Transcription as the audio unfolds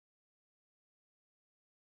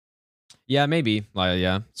Yeah, maybe.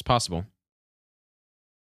 Yeah, it's possible.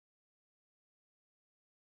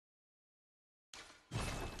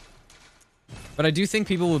 But I do think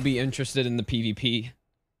people will be interested in the PvP.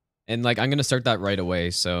 And, like, I'm gonna start that right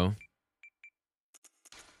away, so...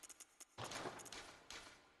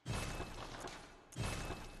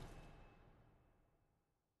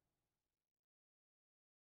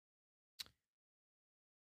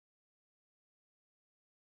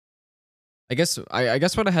 I guess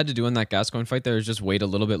what I had to do in that Gascoigne fight there is just wait a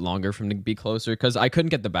little bit longer for him to be closer, because I couldn't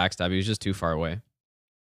get the backstab. He was just too far away.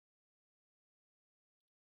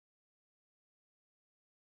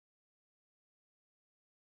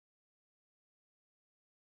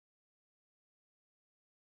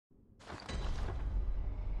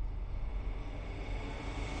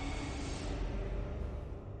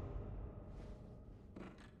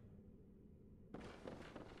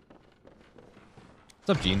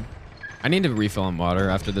 What's up, Gene? I need to refill on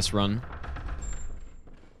water after this run.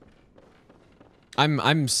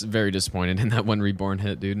 I'm very disappointed in that one reborn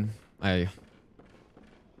hit, dude. Wow.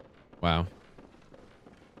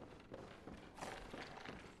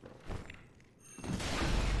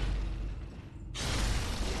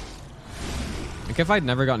 Like, if I'd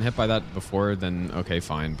never gotten hit by that before, then okay,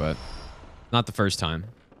 fine, but not the first time.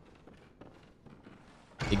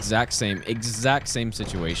 Exact same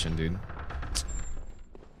situation, dude.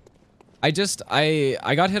 I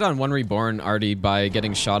got hit on one reborn already by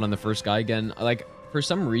getting shot on the first guy again. Like, for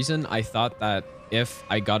some reason, I thought that if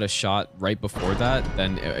I got a shot right before that,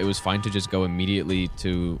 then it was fine to just go immediately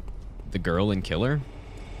to the girl and kill her.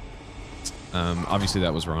 Obviously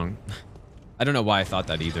that was wrong. I don't know why I thought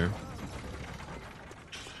that either.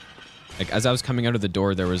 Like, as I was coming out of the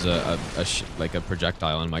door, there was like a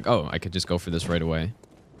projectile, and I'm like, oh, I could just go for this right away.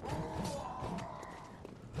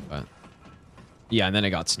 But yeah, and then I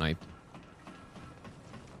got sniped.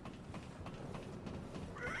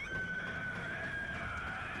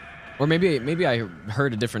 Or maybe I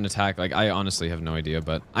heard a different attack. Like, I honestly have no idea,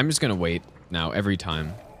 but I'm just gonna wait now every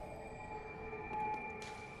time.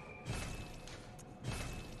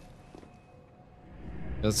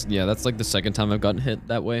 That's like the second time I've gotten hit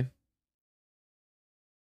that way.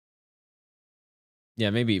 Yeah,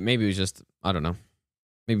 maybe it was just, I don't know.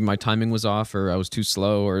 Maybe my timing was off, or I was too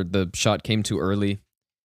slow, or the shot came too early.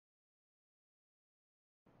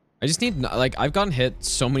 I just need, like, I've gotten hit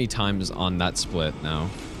so many times on that split now.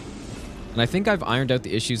 And I think I've ironed out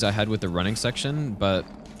the issues I had with the running section, but...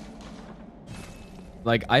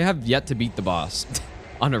 like, I have yet to beat the boss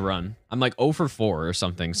on a run. I'm like 0 for 4 or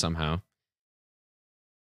something somehow.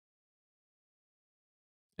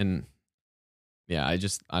 And... yeah, I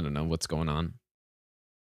don't know what's going on.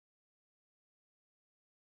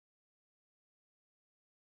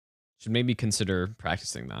 Should maybe consider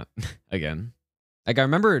practicing that again. Like, I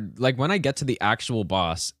remember, like, when I get to the actual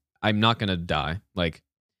boss, I'm not gonna die. Like...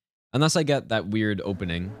 unless I get that weird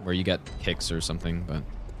opening where you get kicks or something, but...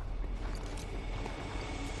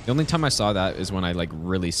 the only time I saw that is when I, like,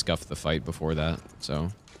 really scuffed the fight before that, so...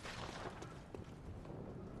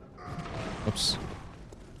 oops.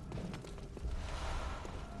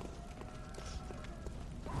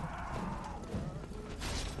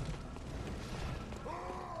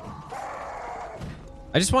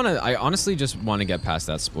 I honestly just want to get past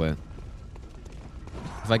that split.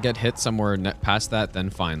 If I get hit somewhere past that, then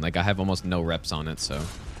fine. Like, I have almost no reps on it, so... I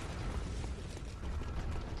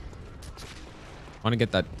want to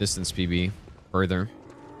get that distance PB further.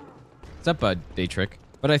 What's up, bud? Day trick.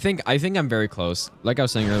 But I think I'm very close. Like I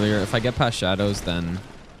was saying earlier, if I get past shadows, then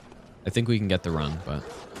I think we can get the run, but...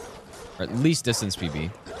 or at least distance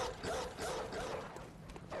PB.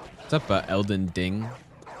 What's up, Elden Ding?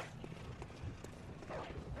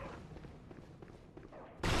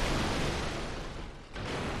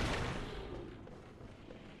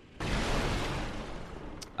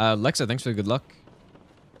 Lexa, thanks for the good luck.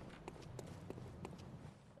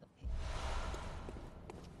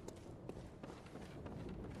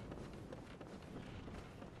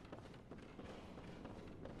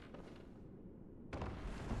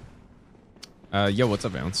 Yo, what's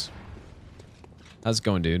up, Bounce? How's it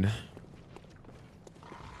going, dude?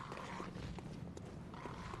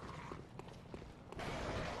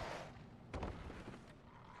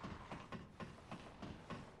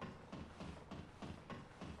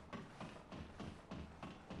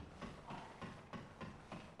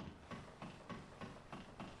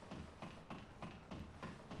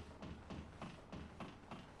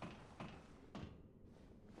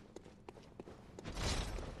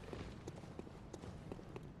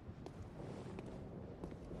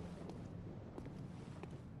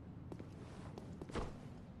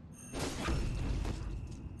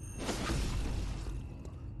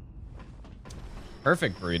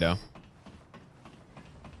 Perfect, burrito.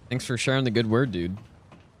 Thanks for sharing the good word, dude.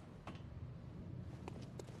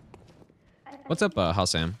 What's up,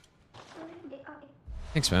 Hassam?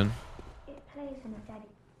 Thanks, man.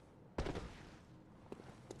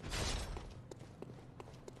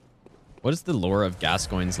 What is the lore of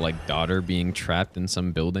Gascoigne's, like, daughter being trapped in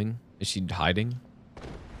some building? Is she hiding?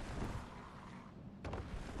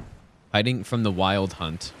 Hiding from the wild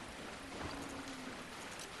hunt.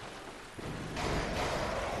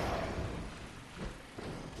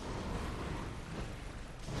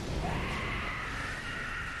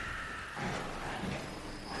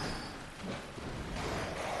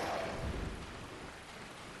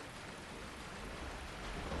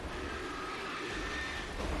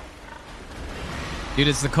 Dude,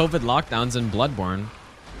 it's the COVID lockdowns in Bloodborne.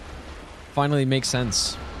 Finally makes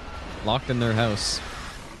sense. Locked in their house.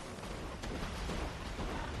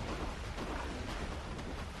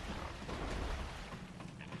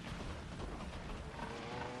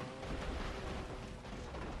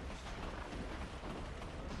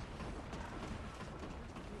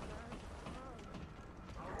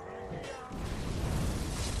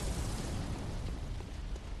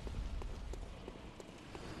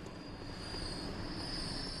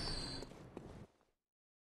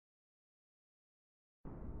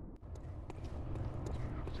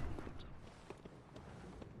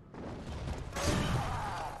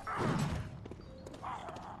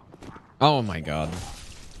 Oh my god.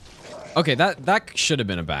 Okay, that should have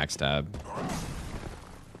been a backstab.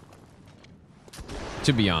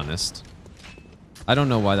 To be honest. I don't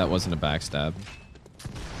know why that wasn't a backstab.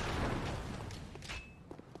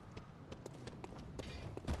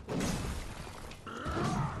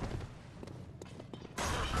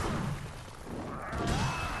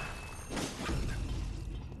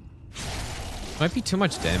 Might be too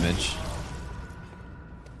much damage.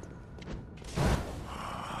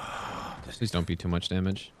 Please don't be too much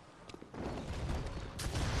damage.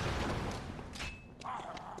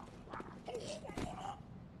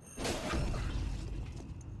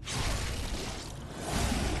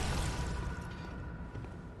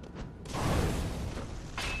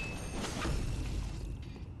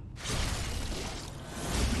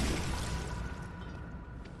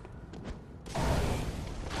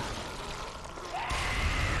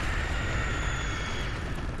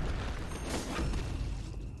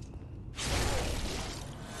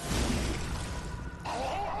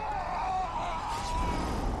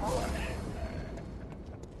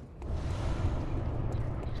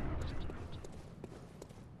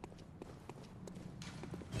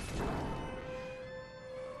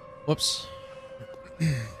 Whoops.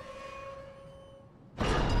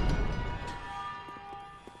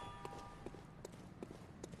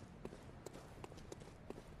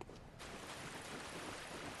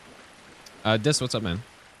 What's up, man?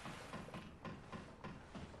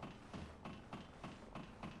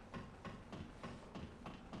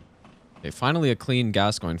 Okay, finally a clean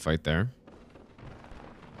Gascoigne fight there.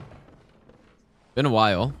 Been a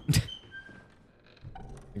while.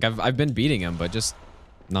 Like I've been beating him, but just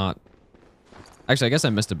not. Actually, I guess I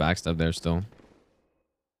missed a backstab there still.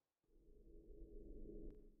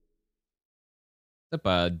 What's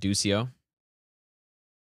up, Ducio?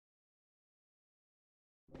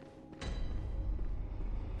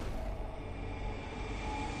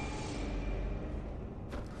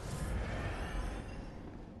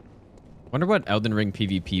 Wonder what Elden Ring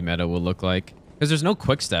PvP meta will look like. Because there's no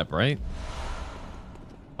quick step, right?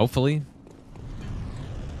 Hopefully.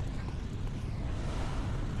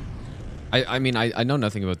 I mean, I know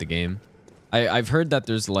nothing about the game. I've heard that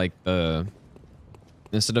there's like the...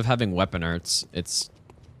 Instead of having weapon arts, it's...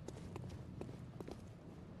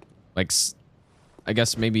 like... I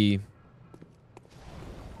guess maybe...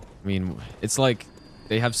 I mean, it's like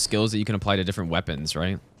they have skills that you can apply to different weapons,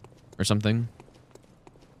 right? Or something.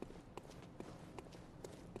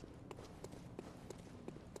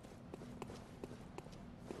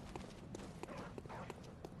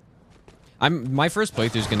 My first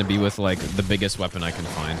playthrough is going to be with like the biggest weapon I can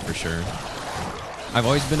find for sure. I've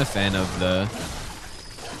always been a fan of the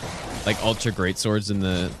like ultra great swords in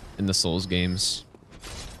the Souls games.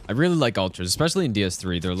 I really like ultras, especially in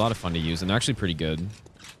DS3. They're a lot of fun to use and they're actually pretty good.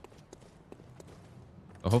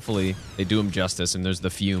 So hopefully they do them justice and there's the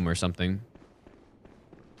fume or something.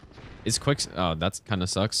 Is quick... Oh, that kind of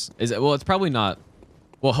sucks. Is it? Well, it's probably not...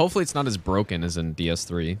 Well, hopefully it's not as broken as in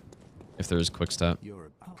DS3 if there is quick step.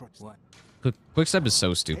 Quick step is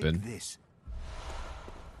so stupid. And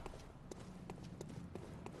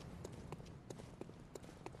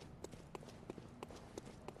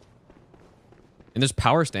there's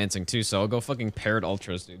power stancing too, so I'll go fucking paired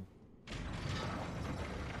ultras, dude.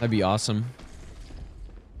 That'd be awesome.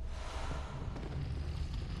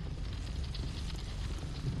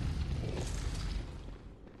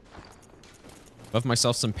 Love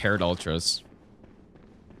myself some paired ultras.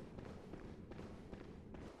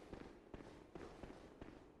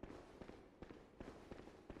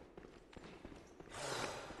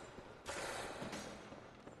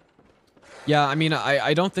 Yeah, I mean,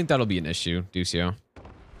 I don't think that'll be an issue, Ducio.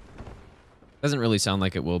 Doesn't really sound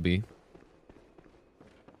like it will be.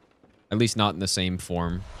 At least not in the same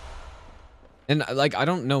form. And, like, I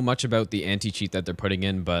don't know much about the anti-cheat that they're putting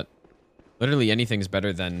in, but literally anything's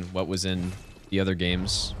better than what was in the other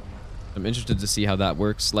games. I'm interested to see how that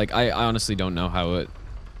works. Like, I honestly don't know how it...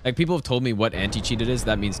 Like, people have told me what anti-cheat it is.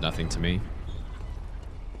 That means nothing to me.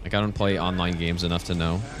 Like, I don't play online games enough to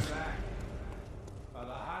know.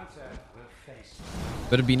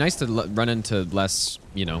 But it'd be nice to run into less,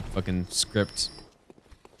 you know, fucking script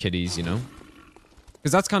kiddies, you know?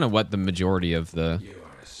 Because that's kind of what the majority of the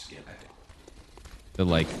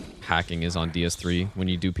like, hacking is on DS3 when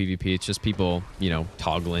you do PvP. It's just people, you know,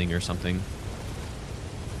 toggling or something.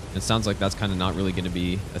 It sounds like that's kind of not really going to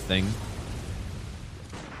be a thing.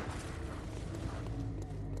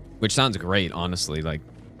 Which sounds great, honestly. Like,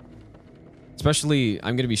 especially,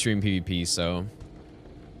 I'm going to be streaming PvP, so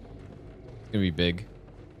it's going to be big.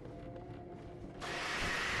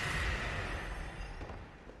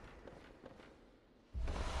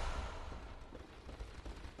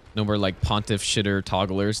 No more, like, pontiff shitter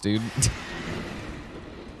togglers, dude.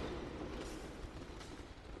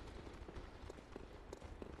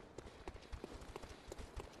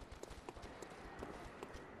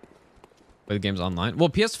 Play the games online. Well,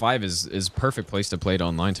 PS5 is perfect place to play it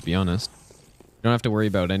online, to be honest. You don't have to worry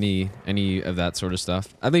about any of that sort of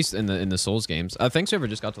stuff. At least in the Souls games. Thanks whoever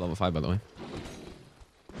just got to level 5, by the way.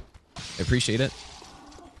 I appreciate it.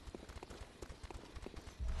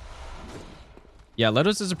 Yeah,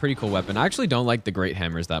 Letos is a pretty cool weapon. I actually don't like the Great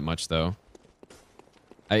Hammers that much, though.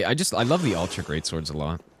 I love the Ultra Great Swords a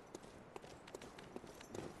lot.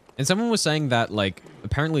 And someone was saying that, like,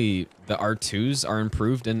 apparently the R2s are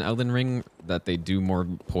improved in Elden Ring, that they do more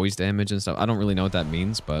poise damage and stuff. I don't really know what that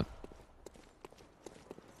means, but...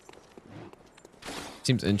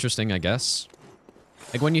 seems interesting, I guess.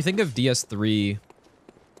 Like, when you think of DS3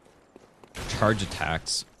 charge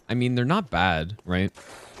attacks, I mean, they're not bad, right?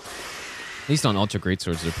 At least on Ultra Great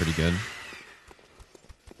Swords, they're pretty good.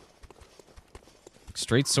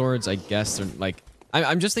 Straight Swords, I guess, they're like...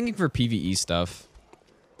 I'm just thinking for PvE stuff.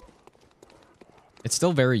 It's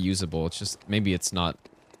still very usable. It's just, maybe it's not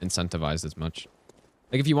incentivized as much.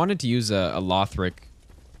 Like, if you wanted to use a Lothric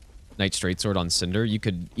Knight Straight Sword on Cinder, you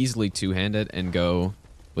could easily two-hand it and go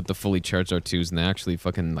with the fully charged R2s, and they actually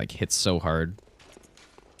fucking, like, hit so hard.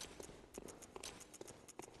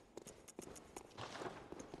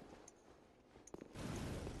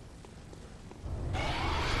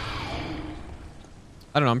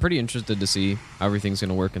 I don't know, I'm pretty interested to see how everything's going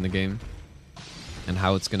to work in the game. And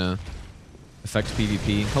how it's going to affect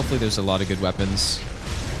PvP. Hopefully there's a lot of good weapons.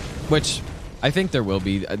 Which, I think there will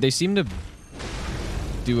be. They seem to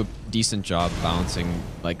do a decent job balancing,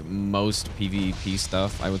 like, most PvP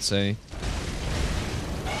stuff, I would say.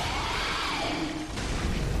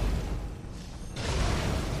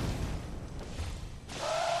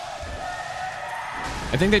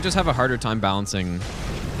 I think they just have a harder time balancing...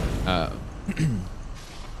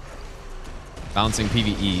 balancing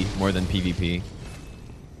PvE more than PvP.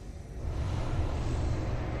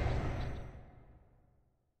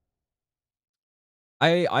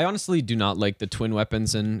 I honestly do not like the twin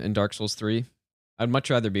weapons in Dark Souls 3. I'd much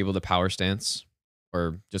rather be able to power stance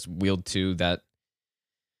or just wield two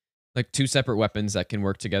separate weapons that can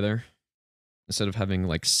work together instead of having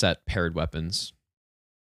like set paired weapons.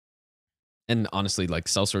 And honestly, like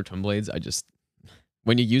Sellsword Twin Blades,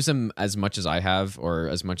 when you use them as much as I have, or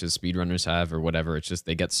as much as speedrunners have, or whatever, it's just,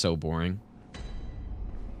 they get so boring.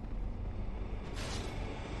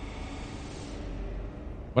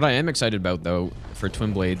 What I am excited about, though, for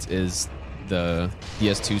Twin Blades is the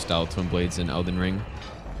DS2 style Twin Blades in Elden Ring.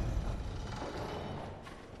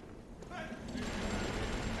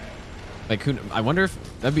 Like, I wonder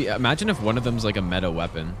if, imagine if one of them's like a meta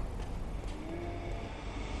weapon.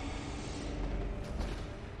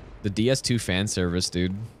 The DS2 fan service,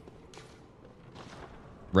 dude.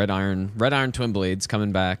 Red Iron Twin Blades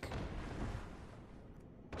coming back.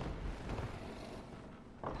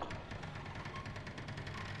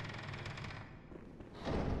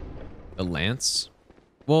 The Lance?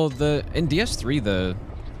 Well, in DS3, the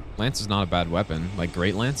Lance is not a bad weapon. Like,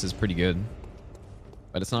 Great Lance is pretty good.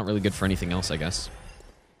 But it's not really good for anything else, I guess.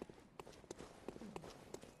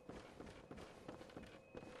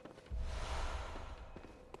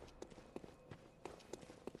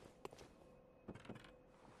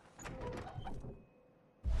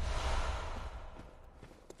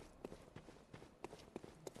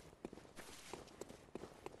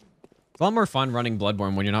 a lot more fun running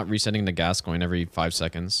Bloodborne when you're not resetting the gas coin every 5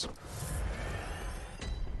 seconds.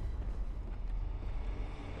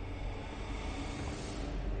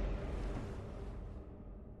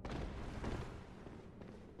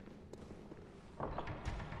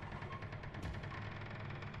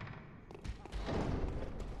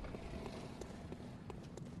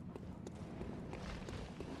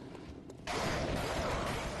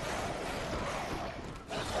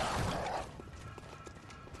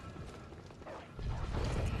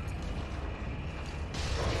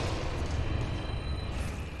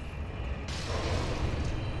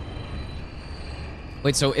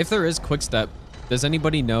 Wait, so if there is quick step, does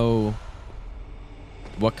anybody know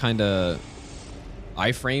what kind of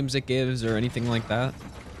iframes it gives or anything like that?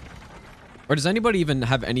 Or does anybody even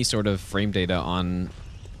have any sort of frame data on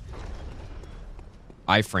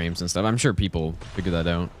iframes and stuff? I'm sure people figure that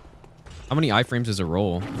out. How many iframes is a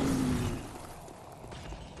roll?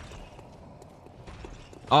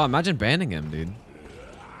 Oh, imagine banning him, dude.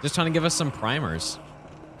 Just trying to give us some primers.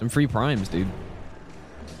 Some free primes, dude.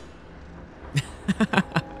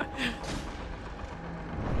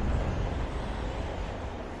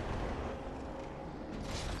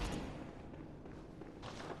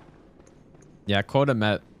 Yeah, quota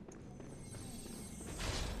met.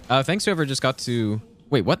 Thanks whoever just got to...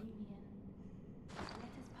 Wait, what?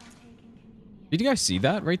 Did you guys see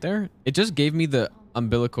that right there? It just gave me the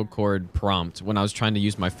umbilical cord prompt when I was trying to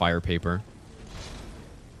use my fire paper.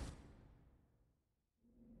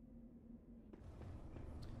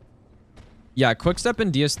 Yeah, quickstep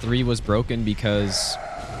in DS3 was broken because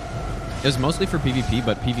it was mostly for PvP,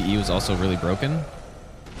 but PvE was also really broken.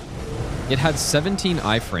 It had 17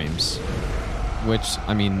 iframes, which,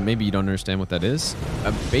 I mean, maybe you don't understand what that is.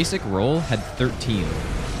 A basic roll had 13.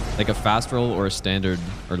 Like a fast roll or a standard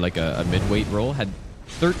or like a mid-weight roll had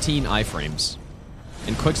 13 iframes.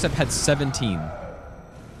 And quickstep had 17.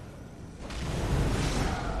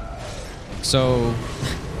 So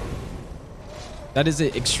that is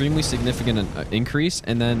an extremely significant increase.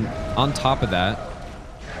 And then on top of that,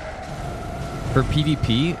 for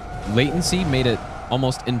PvP, latency made it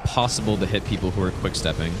almost impossible to hit people who are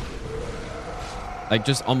quickstepping. Like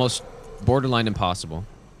just almost borderline impossible.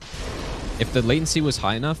 If the latency was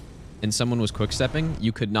high enough and someone was quickstepping,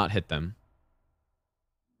 you could not hit them.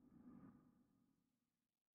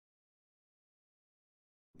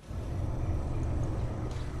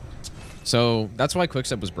 So that's why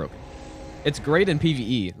quickstep was broken. It's great in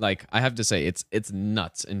PvE. Like, I have to say, it's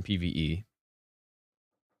nuts in PvE.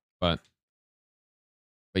 But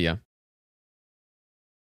yeah.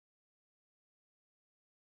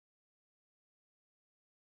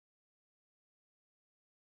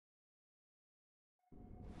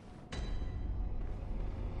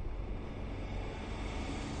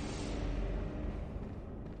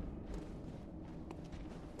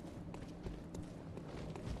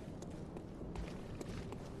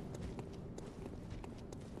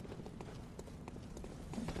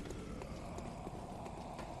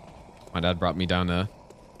 My dad brought me down a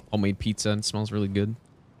homemade pizza and it smells really good.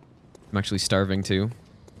 I'm actually starving too.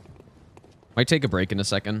 Might take a break in a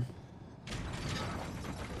second.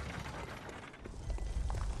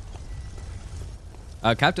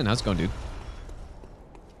 Captain, how's it going, dude?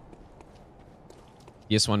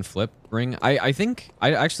 PS1 flip ring. I think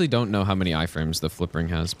I actually don't know how many iframes the flip ring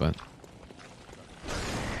has, but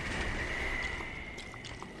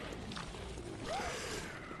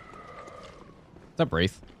what's up,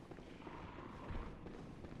 Wraith?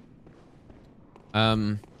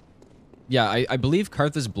 Yeah, I believe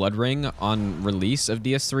Kartha's Blood Ring on release of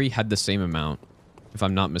DS3 had the same amount, if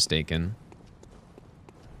I'm not mistaken.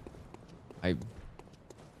 I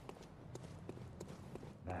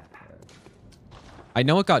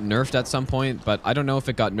know it got nerfed at some point, but I don't know if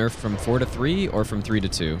it got nerfed from 4 to 3 or from 3 to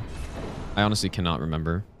 2. I honestly cannot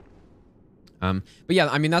remember. But yeah,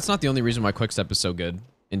 I mean, that's not the only reason why Quickstep is so good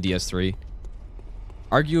in DS3.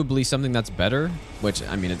 Arguably something that's better, which,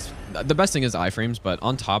 I mean, it's the best thing is iframes, but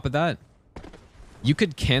on top of that, you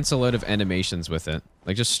could cancel out of animations with it.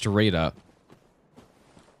 Like, just straight up.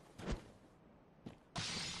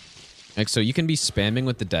 Like, so you can be spamming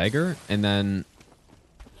with the dagger, and then...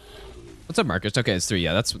 What's up, Marcus? Okay, it's 3.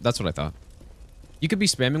 Yeah, that's what I thought. You could be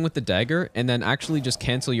spamming with the dagger, and then actually just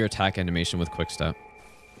cancel your attack animation with quickstep.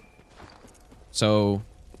 So,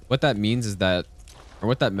 what that means is that... Or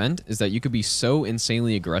what that meant is that you could be so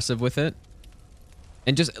insanely aggressive with it,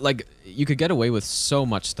 and just, like, you could get away with so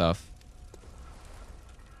much stuff.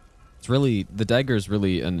 It's really... The dagger is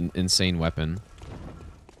really an insane weapon.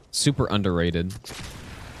 Super underrated.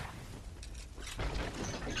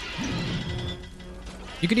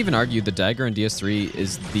 You could even argue the dagger in DS3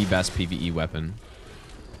 is the best PvE weapon.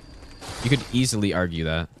 You could easily argue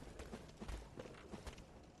that.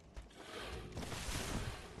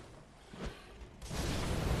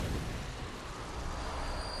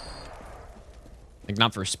 Like,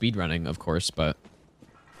 not for speedrunning, of course, but...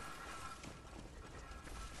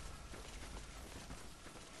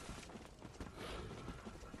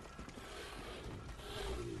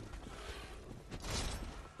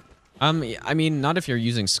 I mean, not if you're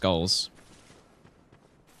using skulls.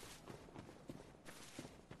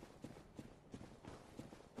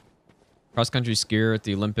 Cross-country skier at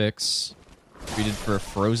the Olympics. Treated for a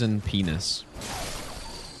frozen penis.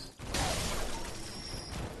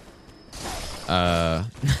 No,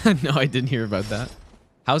 I didn't hear about that.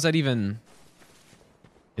 How's that even...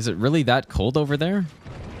 Is it really that cold over there?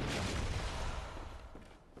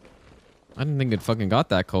 I didn't think it fucking got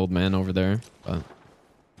that cold, man, over there. But...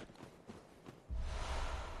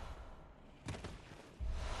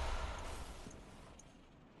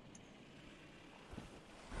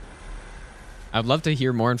 I'd love to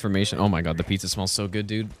hear more information. Oh my god, the pizza smells so good,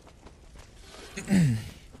 dude. And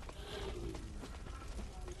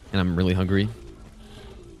I'm really hungry.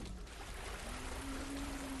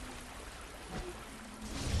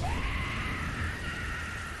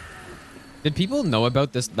 Did people know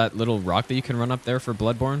about that little rock that you can run up there for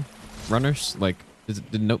Bloodborne runners? Like,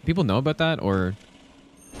 did people know about that? Or...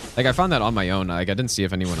 Like, I found that on my own. Like, I didn't see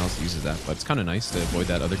if anyone else uses that, but it's kind of nice to avoid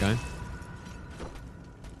that other guy.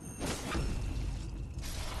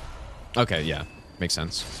 Okay, yeah. Makes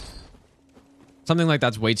sense. Something like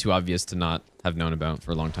that's way too obvious to not have known about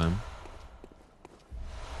for a long time.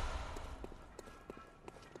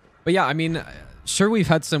 But yeah, I mean, sure, we've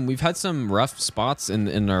had some rough spots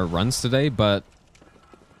in our runs today, but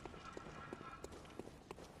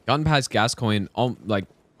gotten past Gascoigne like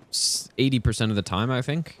 80% of the time, I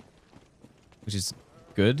think, which is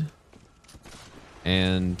good.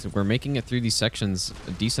 And we're making it through these sections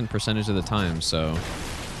a decent percentage of the time, so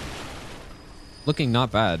looking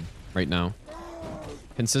not bad right now.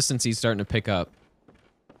 Consistency's starting to pick up.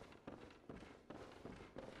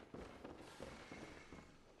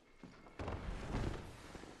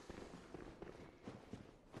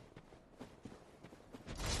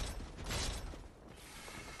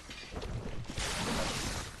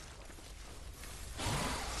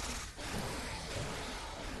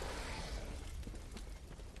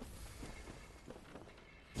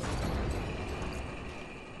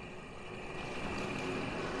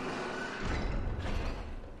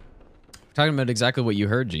 Talking about exactly what you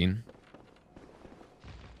heard, Gene.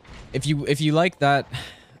 If you like that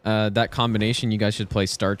that combination, you guys should play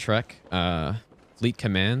Star Trek Fleet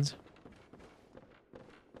Command.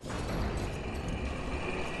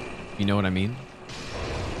 You know what I mean?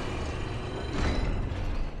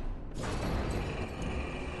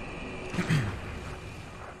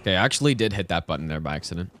 Okay, I actually did hit that button there by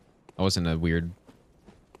accident. That wasn't a weird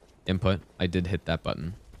input. I did hit that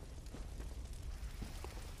button.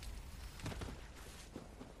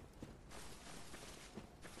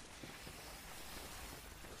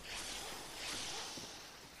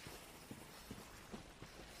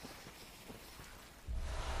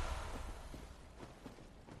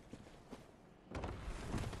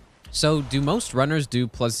 So, do most runners do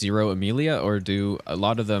 +0 Amelia, or do a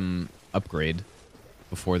lot of them upgrade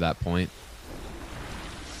before that point?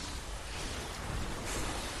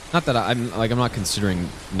 Not that I'm not considering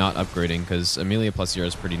not upgrading, because Amelia +0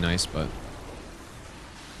 is pretty nice, but...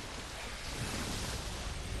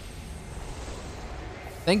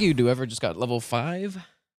 Thank you, whoever just got level 5.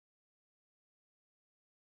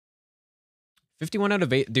 51 out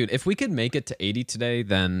of 8. Dude, if we could make it to 80 today,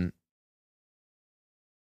 then...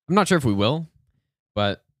 I'm not sure if we will,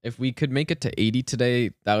 but if we could make it to 80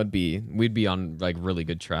 today, that would be... We'd be on, like, really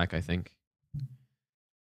good track, I think.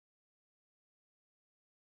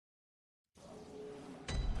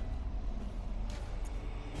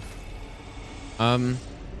 I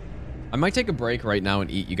might take a break right now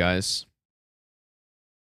and eat, you guys.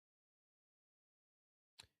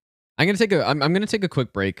 I'm gonna take a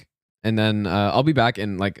quick break, and then I'll be back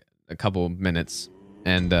in like a couple minutes,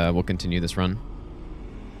 and we'll continue this run.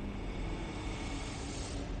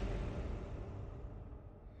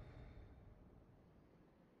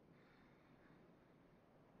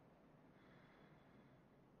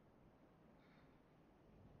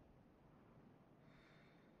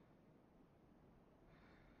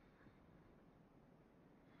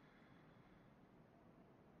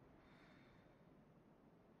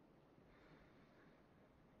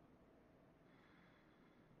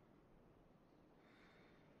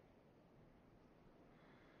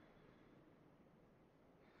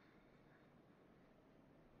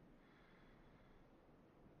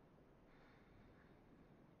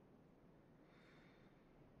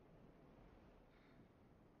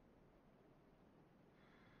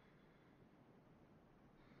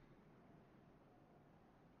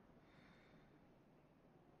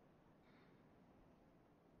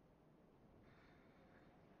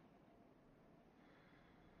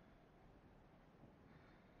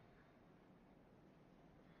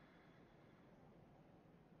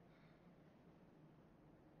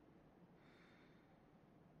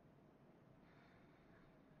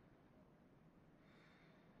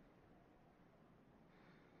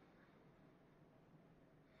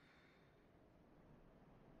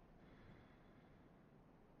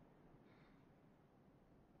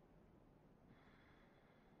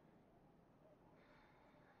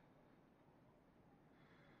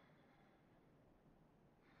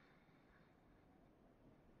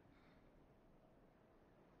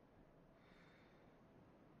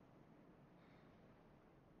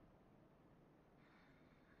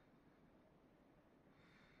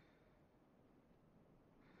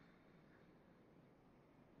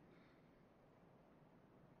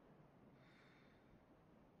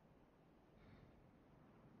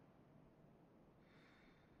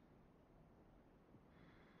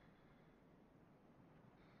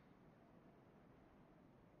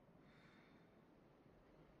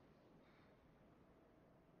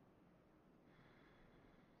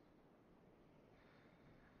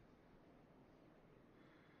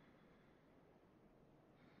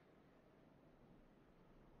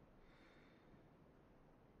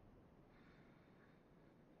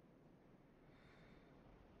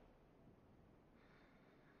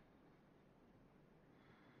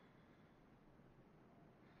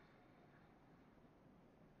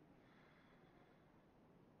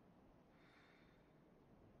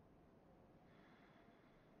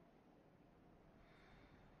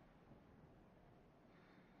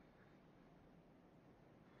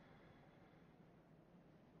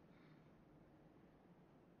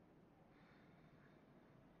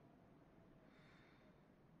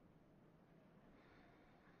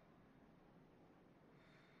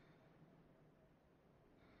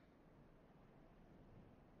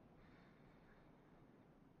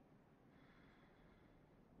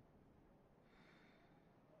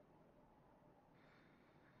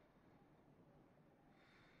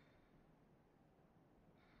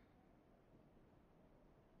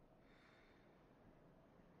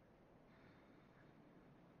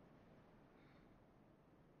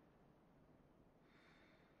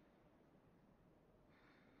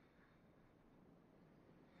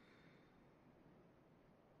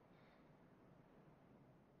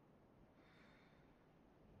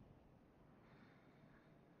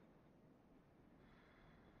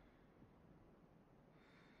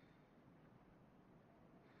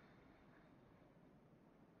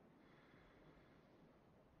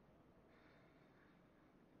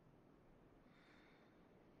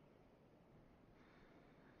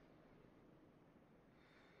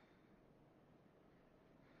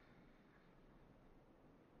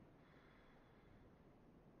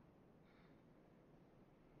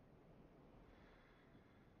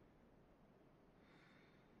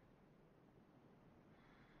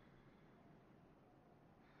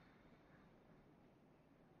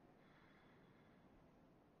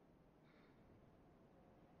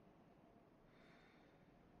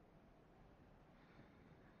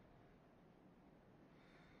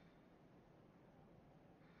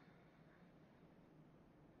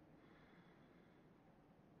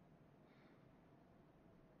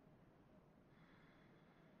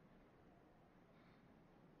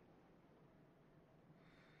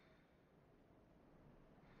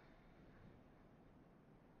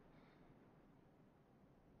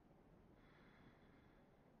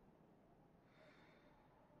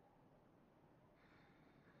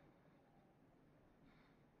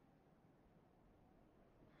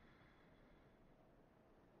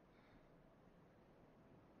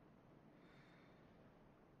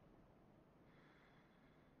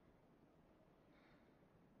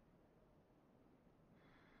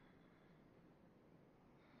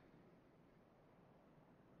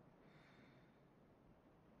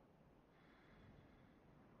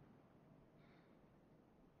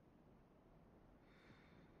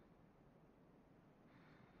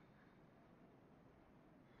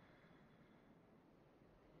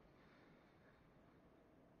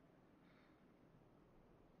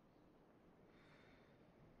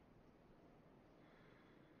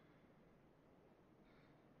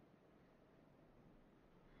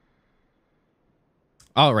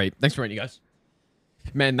 All right. Thanks for writing, you guys.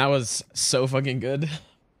 Man, that was so fucking good.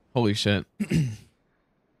 Holy shit.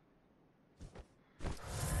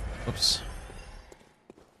 Oops.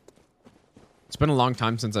 It's been a long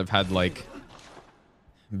time since I've had, like,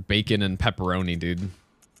 bacon and pepperoni, dude.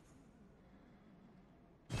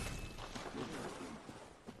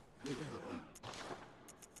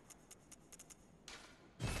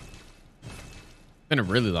 Been a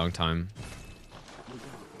really long time.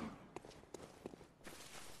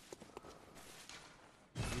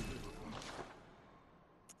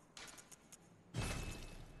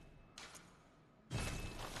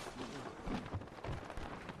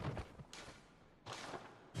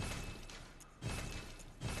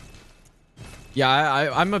 Yeah,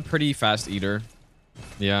 I'm a pretty fast eater.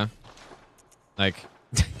 Yeah. Like,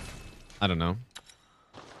 I don't know.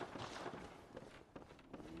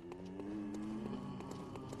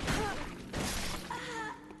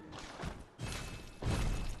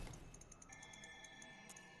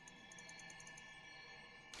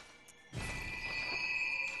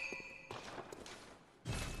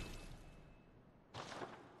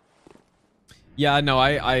 Yeah, no,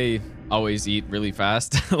 I always eat really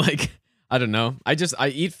fast. Like, I don't know. I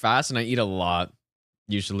eat fast and I eat a lot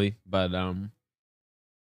usually, but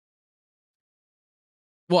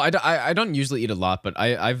well, I don't usually eat a lot, but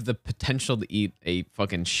I have the potential to eat a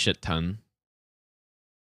fucking shit ton.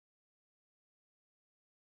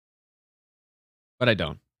 But I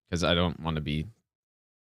don't, because I don't want to be.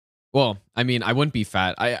 Well, I mean, I wouldn't be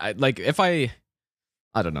fat. I like if I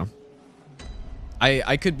don't know.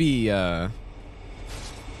 I could be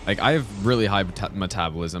like I have really high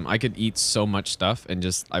metabolism. I could eat so much stuff and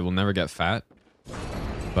just I will never get fat.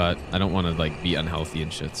 But I don't want to like be unhealthy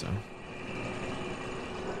and shit, so.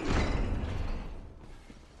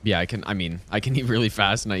 Yeah, I mean, I can eat really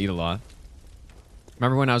fast and I eat a lot.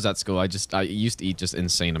 Remember when I was at school, I used to eat just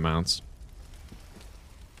insane amounts.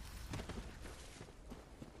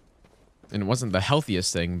 And it wasn't the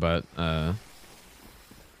healthiest thing, but I've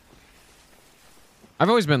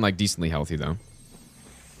always been like decently healthy though.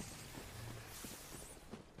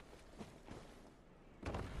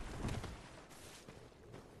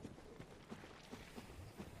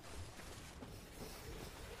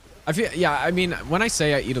 I feel, yeah, I mean, when I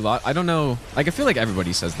say I eat a lot, I don't know, like I feel like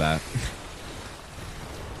everybody says that.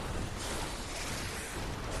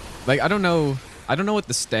 Like I don't know what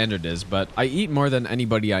the standard is, but I eat more than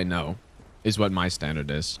anybody I know is what my standard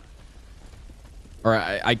is. Or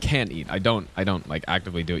I can eat. I don't like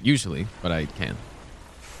actively do it usually, but I can.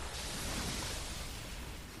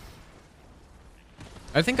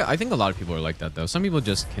 I think a lot of people are like that though. Some people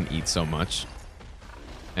just can eat so much.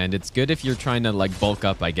 And it's good if you're trying to like bulk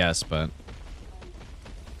up, I guess, but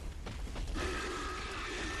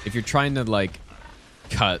if you're trying to like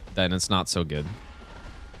cut, then it's not so good.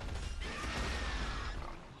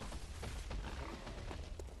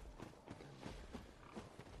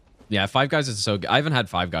 Yeah, Five Guys is so good. I haven't had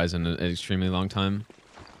Five Guys in an extremely long time.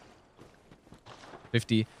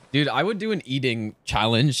 50. Dude, I would do an eating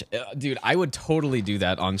challenge. Dude, I would totally do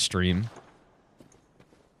that on stream.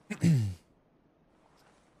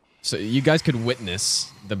 So you guys could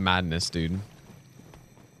witness the madness, dude.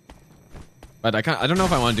 But I don't know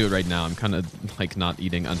if I want to do it right now. I'm kind of like not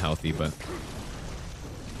eating unhealthy, but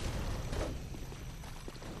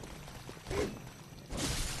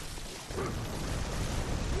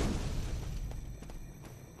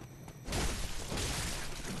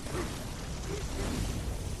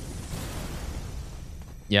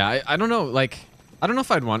yeah, I don't know, like, I don't know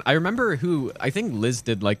if I'd want... I remember I think Liz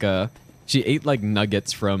did, like, she ate, like,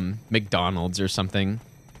 nuggets from McDonald's or something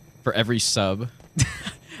for every sub.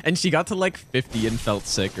 And she got to, like, 50 and felt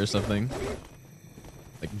sick or something.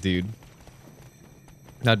 Like, dude.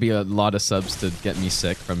 That'd be a lot of subs to get me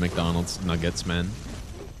sick from McDonald's nuggets, man.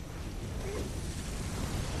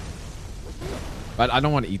 But I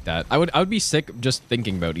don't want to eat that. I would be sick just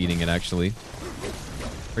thinking about eating it, actually.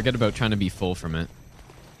 Forget about trying to be full from it.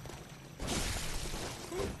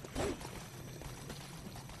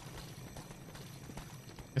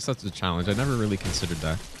 I guess that's a challenge. I never really considered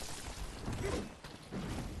that.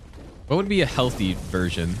 What would be a healthy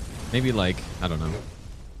version? Maybe like, I don't know.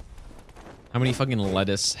 How many fucking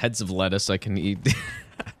heads of lettuce I can eat?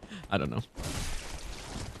 I don't know.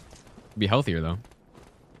 Be healthier though.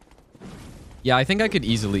 Yeah, I think I could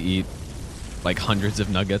easily eat like hundreds of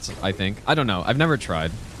nuggets, I think. I don't know. I've never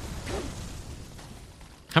tried.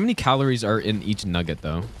 How many calories are in each nugget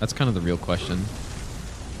though? That's kind of the real question.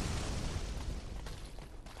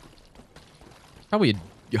 Probably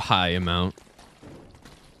a high amount.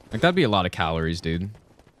 Like, that'd be a lot of calories, dude.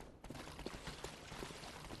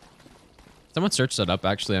 Someone search that up,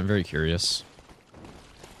 actually. I'm very curious.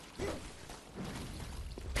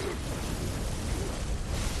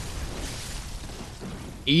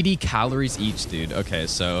 $80 calories each, dude. Okay,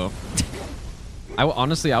 so...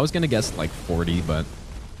 honestly, I was gonna guess like 40, but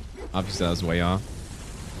obviously that was way off.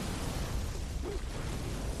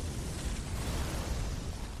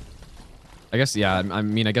 I guess, yeah, I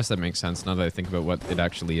mean, I guess that makes sense now that I think about what it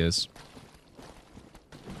actually is.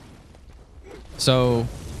 So...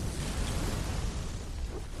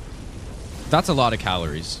 that's a lot of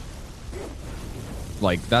calories.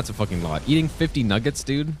 Like, that's a fucking lot. Eating 50 nuggets,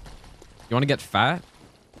 dude? You want to get fat?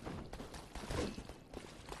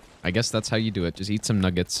 I guess that's how you do it. Just eat some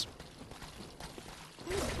nuggets.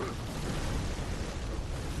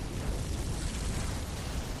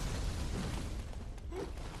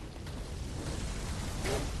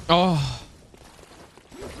 Oh.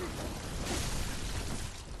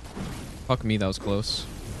 Fuck me, that was close.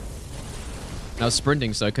 I was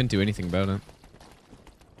sprinting, so I couldn't do anything about it.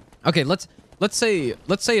 Okay, let's say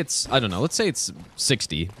it's, I don't know, let's say it's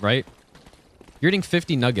 60, right? You're eating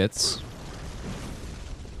 50 nuggets.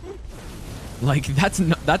 Like, that's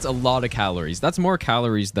a lot of calories. That's more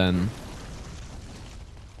calories than...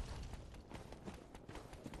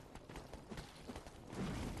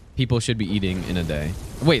 people should be eating in a day.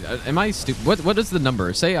 Wait, am I stupid? What is the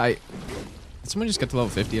number? Say I... did someone just get to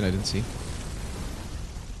level 50 and I didn't see?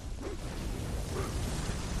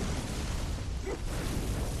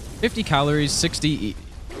 $50 calories, 60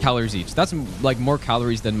 calories each. That's like more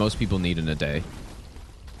calories than most people need in a day.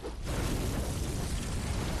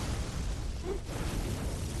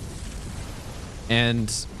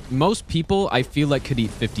 And most people, I feel like, could eat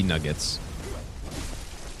 50 nuggets.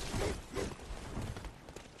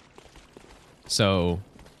 So...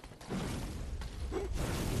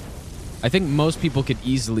 I think most people could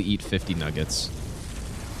easily eat 50 nuggets.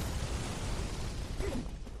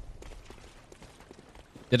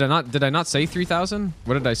 Did I not say 3,000?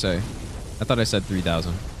 What did I say? I thought I said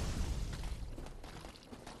 3,000.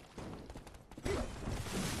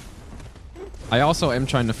 I also am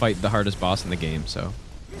trying to fight the hardest boss in the game, so...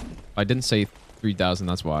 if I didn't say 3,000,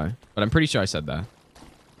 that's why. But I'm pretty sure I said that.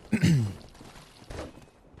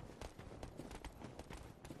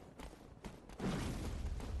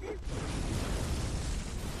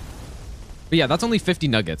 But yeah, that's only 50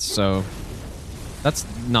 nuggets, so... that's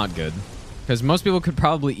not good. Because most people could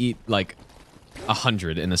probably eat, like,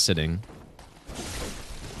 100 in a sitting.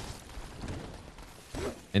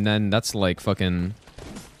 And then that's, like, fucking...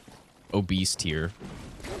 obese tier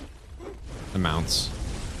amounts.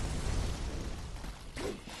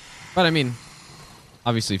 But I mean,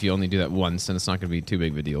 obviously if you only do that once, then it's not going to be too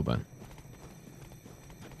big of a deal, but...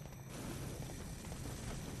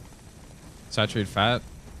 saturated fat?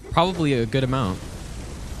 Probably a good amount.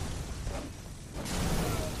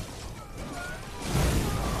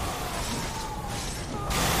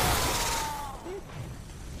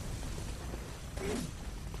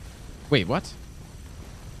 Wait, what?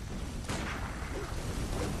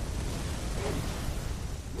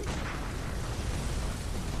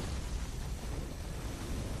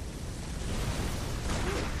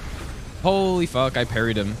 Holy fuck, I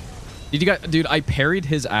parried him. Did you guys, dude, I parried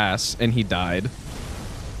his ass and he died.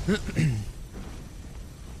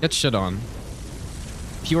 Get shit on.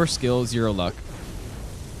 Pure skill, zero luck.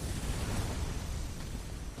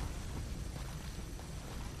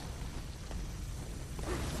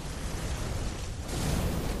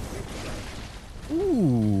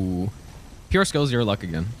 Ooh. Pure skill, zero luck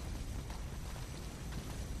again.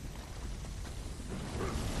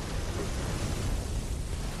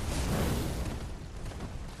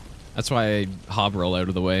 That's why I hob roll out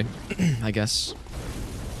of the way, I guess.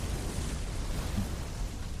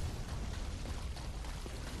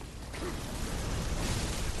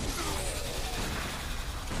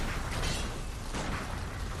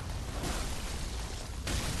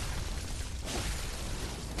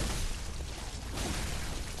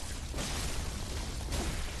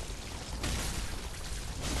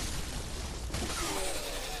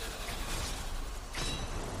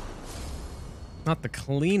 Not the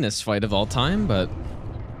cleanest fight of all time, but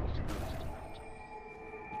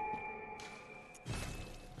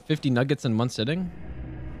 50 nuggets in one sitting?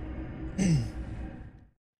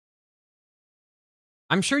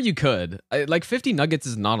 I'm sure you could. Like 50 nuggets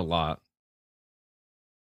is not a lot.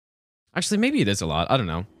 Actually, maybe it is a lot. I don't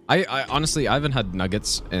know. I honestly, I haven't had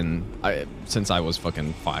nuggets since I was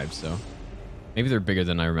fucking 5, so maybe they're bigger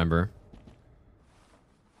than I remember.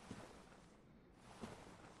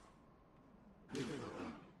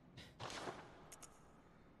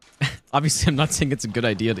 Obviously, I'm not saying it's a good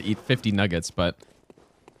idea to eat 50 nuggets, but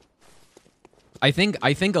I think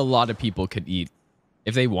a lot of people could eat.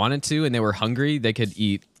 If they wanted to and they were hungry, they could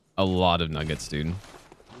eat a lot of nuggets, dude.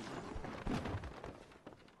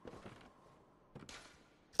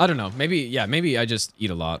 I don't know. Maybe, yeah, maybe I just eat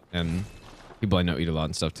a lot and people I know eat a lot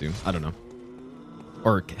and stuff too. I don't know.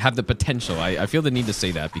 Or have the potential. I feel the need to say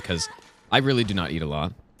that because I really do not eat a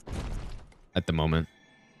lot at the moment.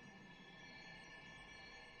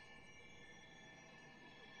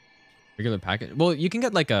 Regular package. Well, you can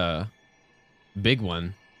get like a big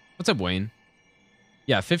one. What's up, Wayne?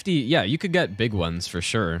 Yeah, 50. Yeah, you could get big ones for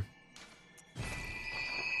sure.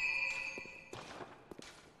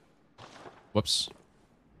 Whoops.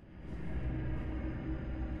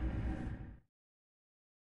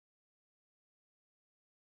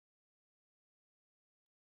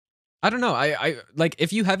 I don't know. I like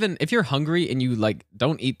if you're hungry and you like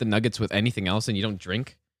don't eat the nuggets with anything else and you don't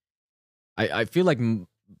drink, I feel like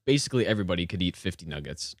basically everybody could eat 50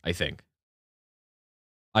 nuggets, I think.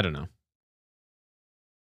 I don't know.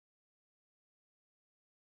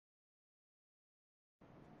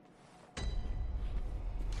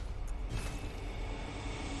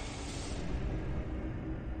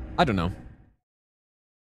 I don't know.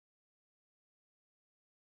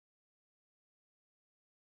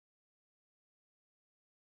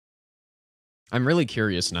 I'm really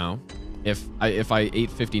curious now if I ate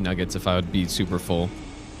 50 nuggets, if I would be super full.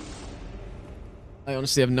 I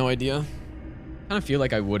honestly have no idea. I kind of feel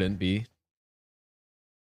like I wouldn't be.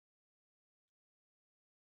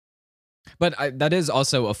 But that is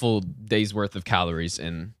also a full day's worth of calories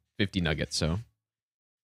in 50 nuggets, so.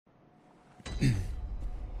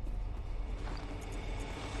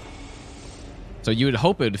 So you would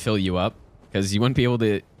hope it would fill you up, because you wouldn't be able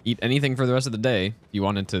to eat anything for the rest of the day if you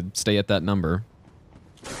wanted to stay at that number.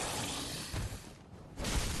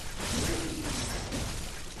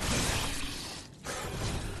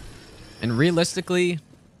 And realistically,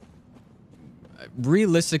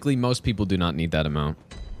 most people do not need that amount.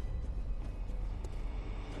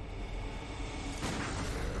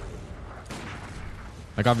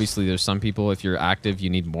 Like, obviously, there's some people, if you're active, you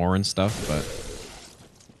need more and stuff, but...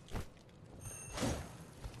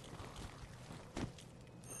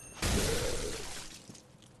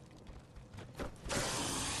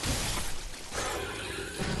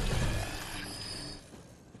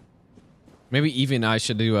 Maybe even I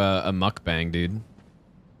should do a mukbang, dude.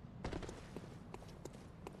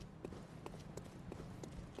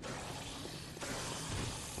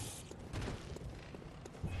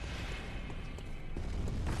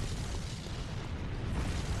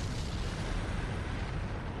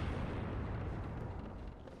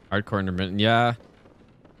 Hardcore intermittent, yeah.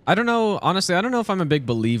 I don't know, honestly, I don't know if I'm a big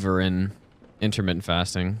believer in intermittent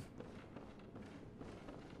fasting.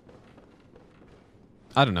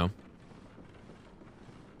 I don't know.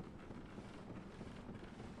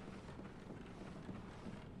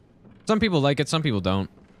 Some people like it, some people don't.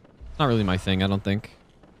 It's not really my thing, I don't think.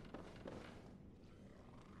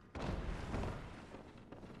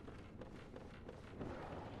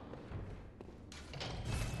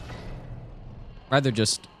 Rather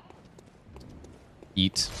just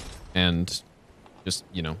eat and just,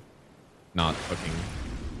 you know, not fucking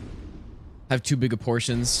have too big of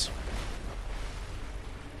portions.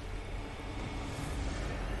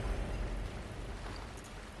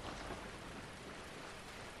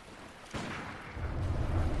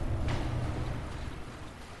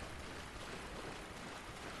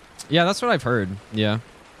 Yeah, that's what I've heard. Yeah.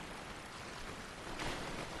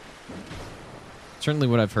 Certainly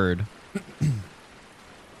what I've heard.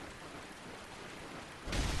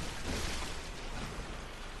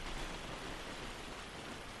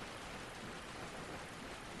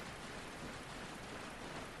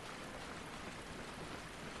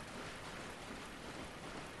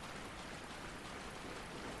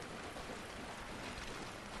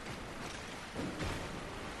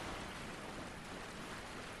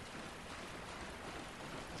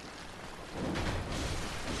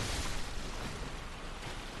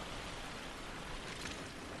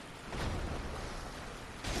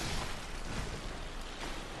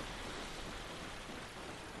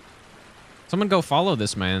 Someone go follow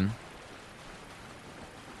this man.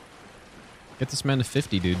 Get this man to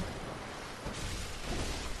 50, dude.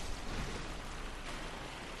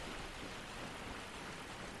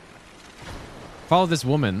 Follow this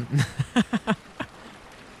woman.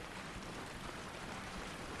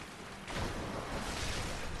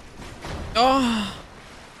 Oh.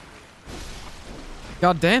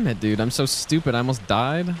 God damn it, dude. I'm so stupid. I almost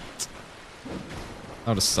died. That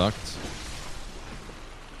would have sucked.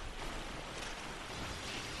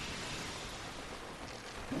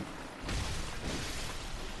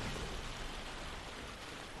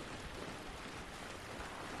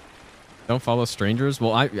 Don't follow strangers?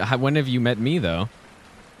 Well, when have you met me, though?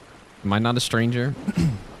 Am I not a stranger?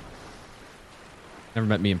 Never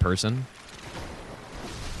met me in person.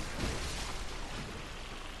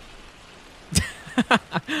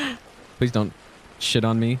 Please don't shit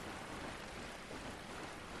on me.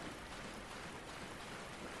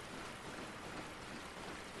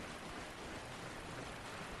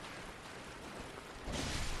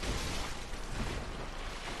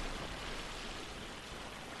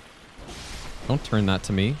 Don't turn that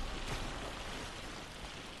to me.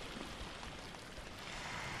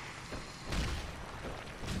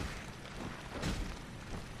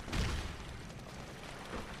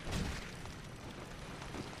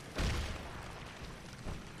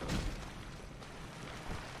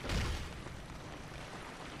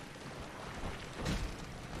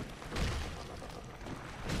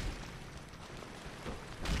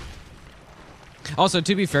 Also,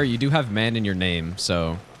 to be fair, you do have man in your name,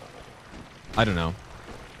 so I don't know.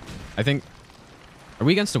 I think... Are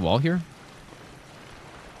we against a wall here?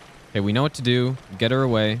 Okay, we know what to do. Get her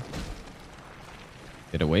away.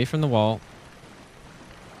 Get away from the wall.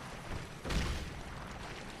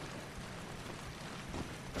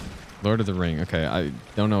 Lord of the Ring. Okay, I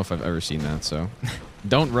don't know if I've ever seen that, so...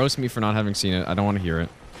 Don't roast me for not having seen it. I don't want to hear it.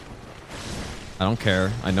 I don't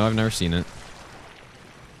care. I know I've never seen it.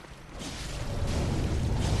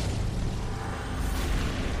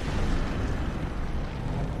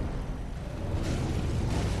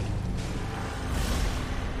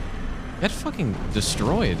 Get fucking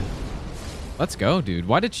destroyed. Let's go, dude.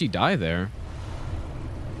 Why did she die there?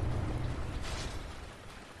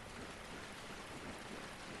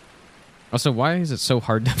 Also, why is it so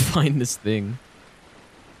hard to find this thing?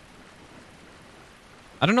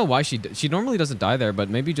 I don't know why she normally doesn't die there, but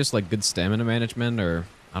maybe just like good stamina management, or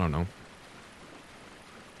I don't know.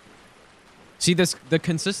 See, the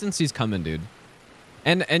consistency's coming, dude.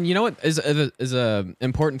 And you know what is a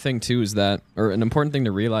important thing too, is that, or an important thing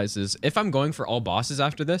to realize is, if I'm going for all bosses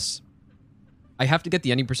after this, I have to get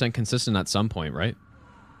the any % consistent at some point, right?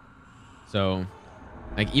 So,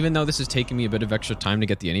 like, even though this is taking me a bit of extra time to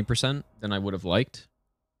get the any % than I would have liked,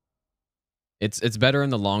 it's better in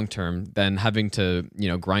the long term than having to, you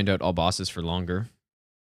know, grind out all bosses for longer.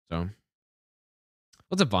 So,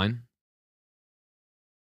 what's up, Vine?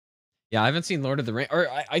 Yeah, I haven't seen Lord of the Rings, or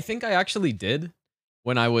I think I actually did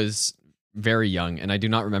when I was very young, and I do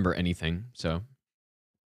not remember anything, so.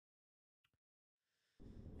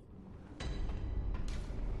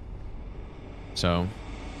 So,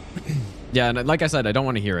 yeah, and like I said, I don't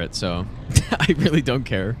want to hear it, so I really don't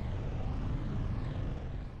care.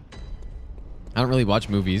 I don't really watch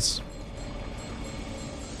movies.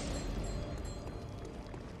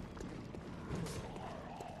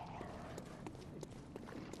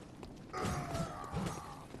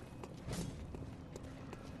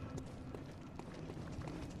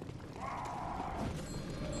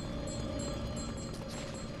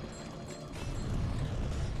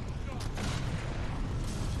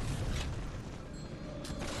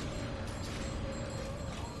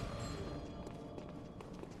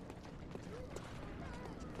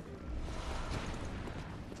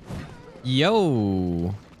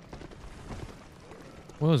 Yo!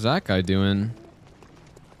 What was that guy doing?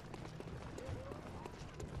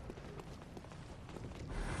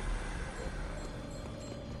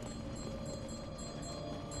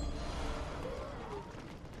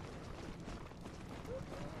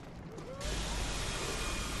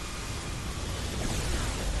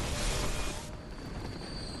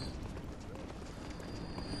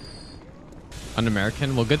 An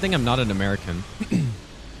American? Well, good thing I'm not an American.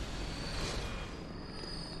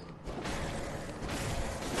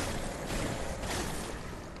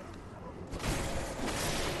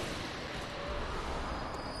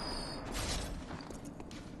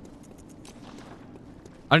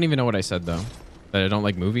 I don't even know what I said, though. That I don't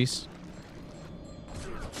like movies.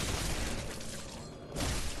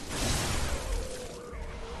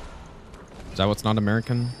 Is that what's not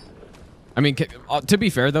American? I mean, to be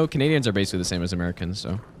fair, though, Canadians are basically the same as Americans,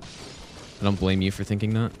 so I don't blame you for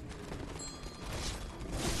thinking that.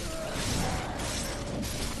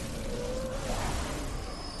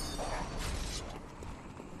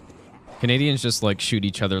 Canadians just, like, shoot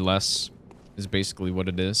each other less, is basically what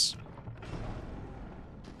it is.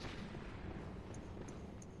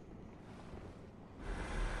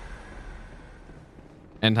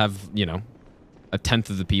 And have, you know, a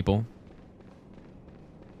tenth of the people.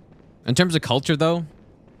 In terms of culture, though,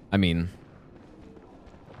 I mean,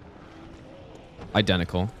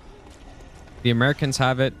 identical. The Americans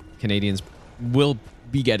have it. Canadians will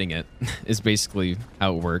be getting it, is basically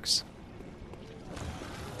how it works.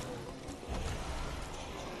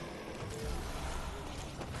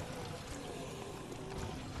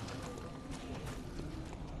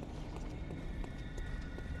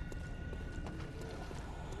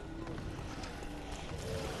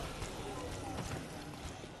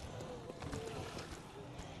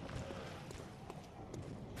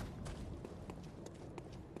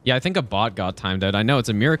 Yeah, I think a bot got timed out. I know, it's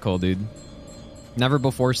a miracle, dude. Never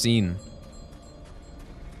before seen.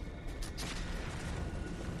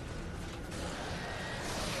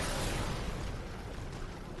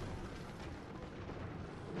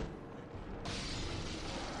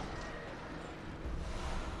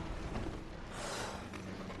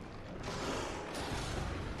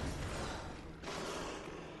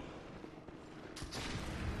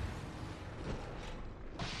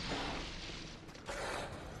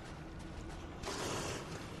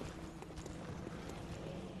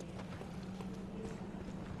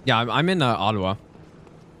 Yeah, I'm in Ottawa.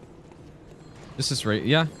 This is right.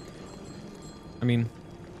 Yeah. I mean,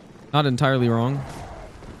 not entirely wrong.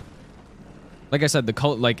 Like I said,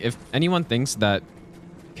 like if anyone thinks that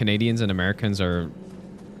Canadians and Americans are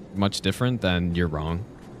much different, then you're wrong.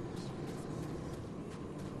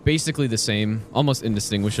 Basically the same, almost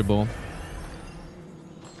indistinguishable.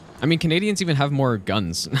 I mean, Canadians even have more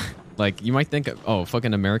guns. Like, you might think, oh,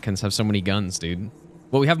 fucking Americans have so many guns, dude.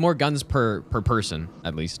 Well, we have more guns per person,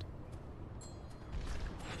 at least.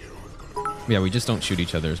 Yeah, we just don't shoot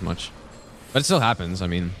each other as much. But it still happens, I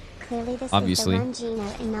mean, clearly this obviously. Is the one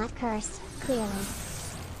Gino and not cursed, clearly.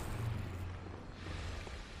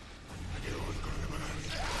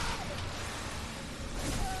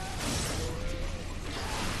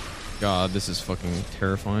 God, this is fucking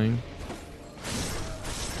terrifying.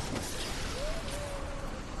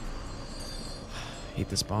 Hate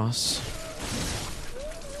this boss.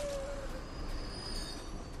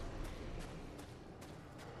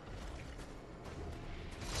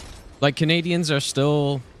 Like, Canadians are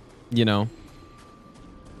still, you know,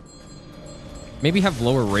 maybe have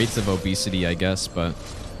lower rates of obesity, I guess, but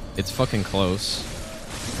it's fucking close.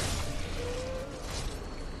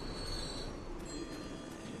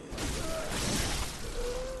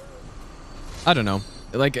 I don't know.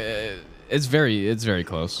 Like, it's very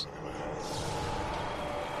close.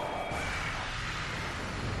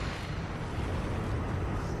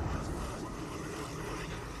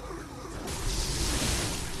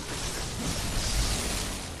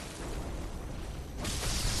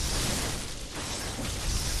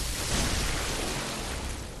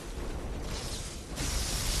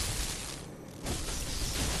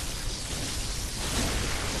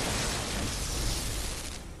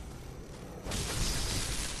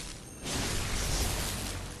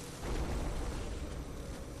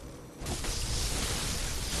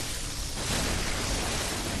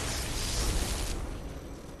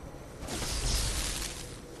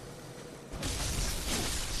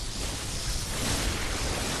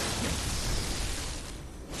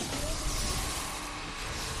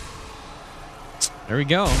 There we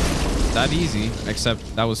go. That easy,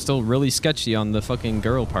 except that was still really sketchy on the fucking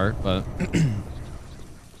girl part, but... It's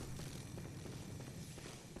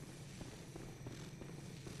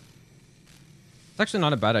actually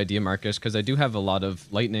not a bad idea, Marcus, because I do have a lot of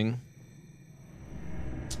lightning.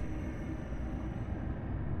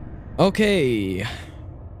 Okay.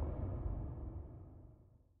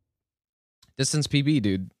 Distance PB,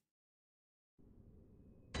 dude.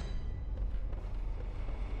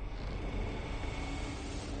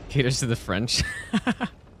 Caters to the French.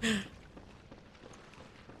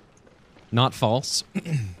 Not false.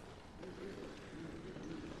 That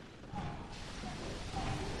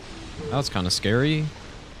was kind of scary.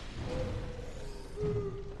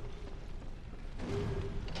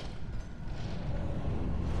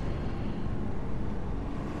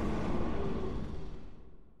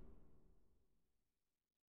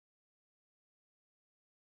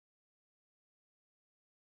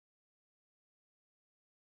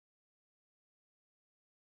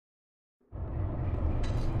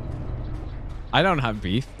 I don't have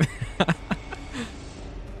beef.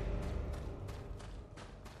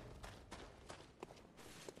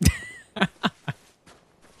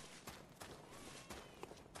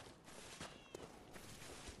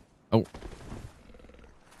 Oh.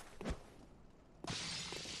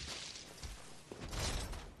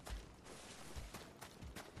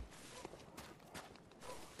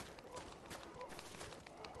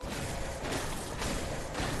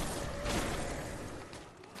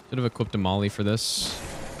 Should have equipped a molly for this.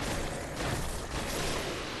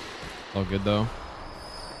 All good though.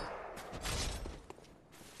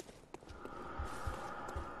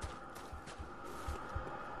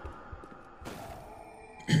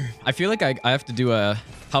 I feel like I have to do a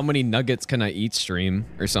how many nuggets can I eat stream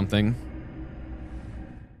or something.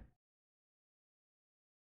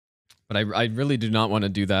 But I really do not want to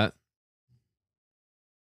do that.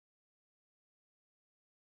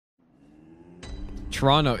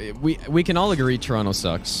 Toronto, we can all agree Toronto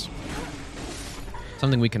sucks.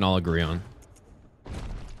 Something we can all agree on.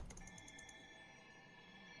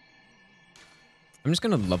 I'm just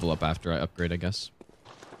gonna level up after I upgrade, I guess.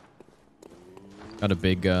 Got a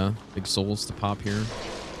big souls to pop here.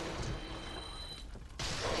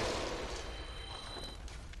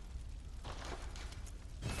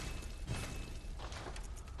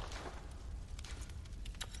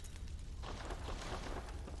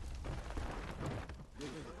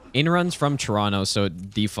 In runs from Toronto, so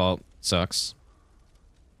default sucks.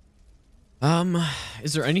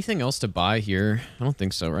 Is there anything else to buy here? I don't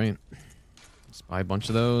think so, right? Let's buy a bunch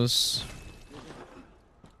of those.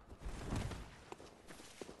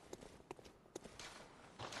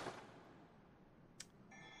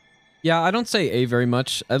 Yeah, I don't say A very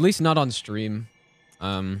much, at least not on stream.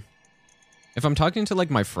 If I'm talking to like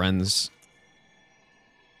my friends,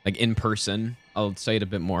 like in person, I'll say it a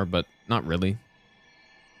bit more, but not really.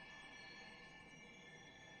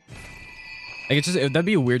 Like it's just, that'd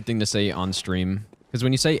be a weird thing to say on stream, because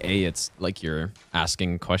when you say A, it's like you're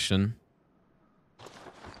asking a question.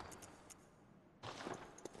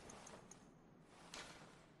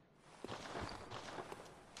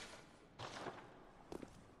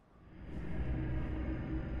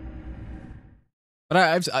 But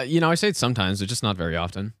I say it sometimes, but just not very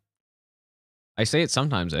often. I say it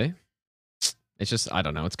sometimes, eh? It's just, I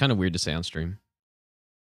don't know. It's kind of weird to say on stream.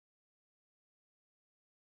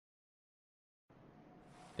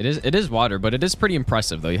 It is water, but it is pretty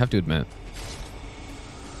impressive, though. You have to admit.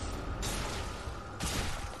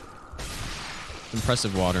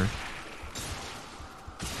 Impressive water.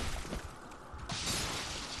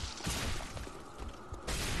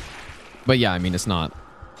 But yeah, I mean, it's not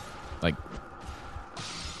like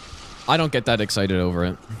I don't get that excited over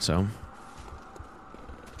it, so.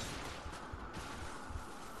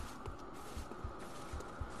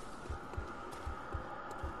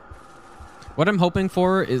 What I'm hoping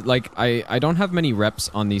for is, like, I don't have many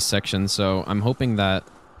reps on these sections, so I'm hoping that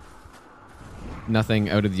nothing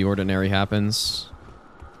out of the ordinary happens.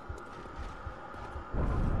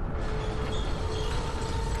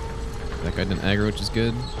 That guy didn't aggro, which is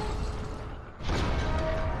good.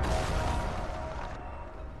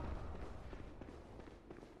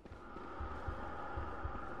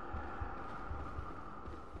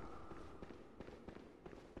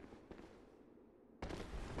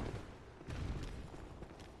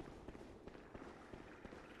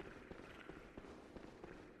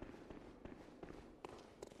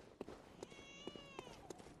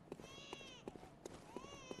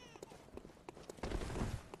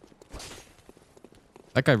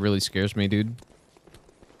 That guy really scares me, dude.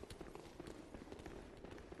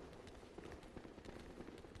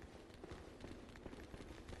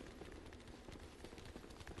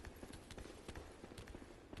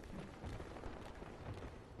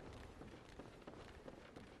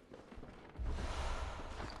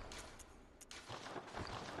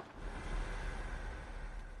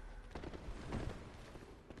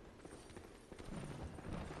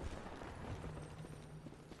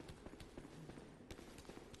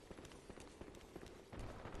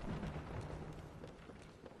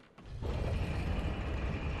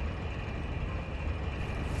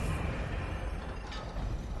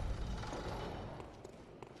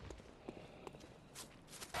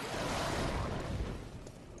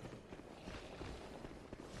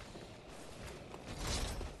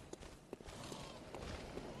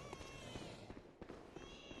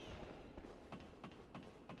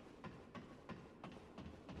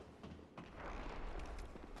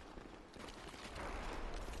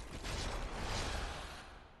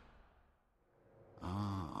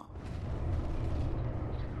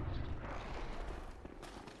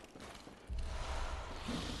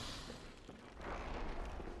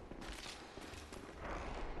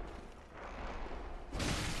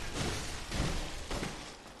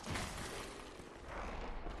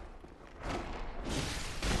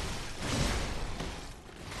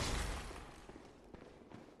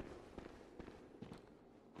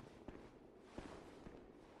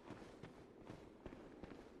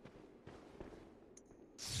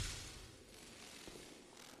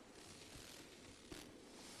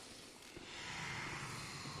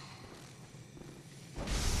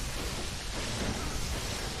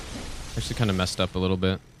 Actually kind of messed up a little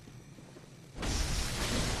bit.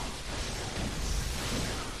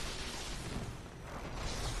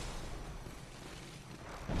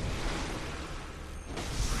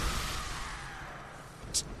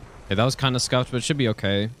 Okay, that was kind of scuffed, but it should be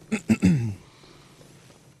okay.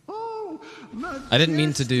 I didn't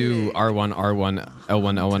mean to do R1, R1,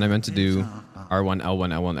 L1, L1. I meant to do R1, L1,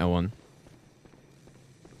 L1, L1.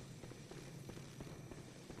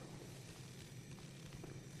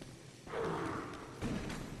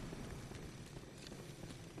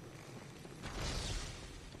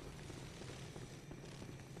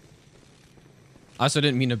 I also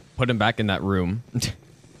didn't mean to put him back in that room.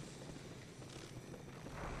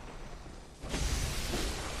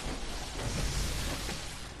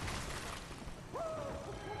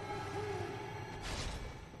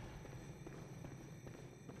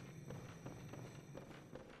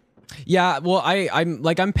 Yeah, well,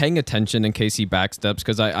 I'm paying attention in case he backsteps,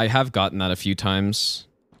 because I have gotten that a few times.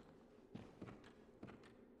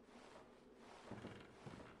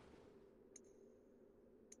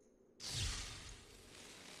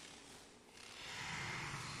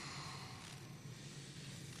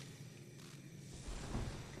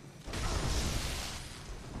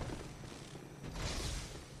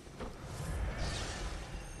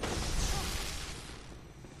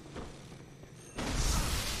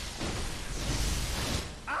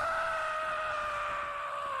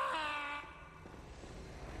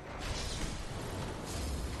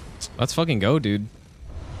 Let's fucking go, dude.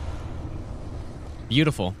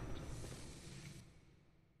 Beautiful.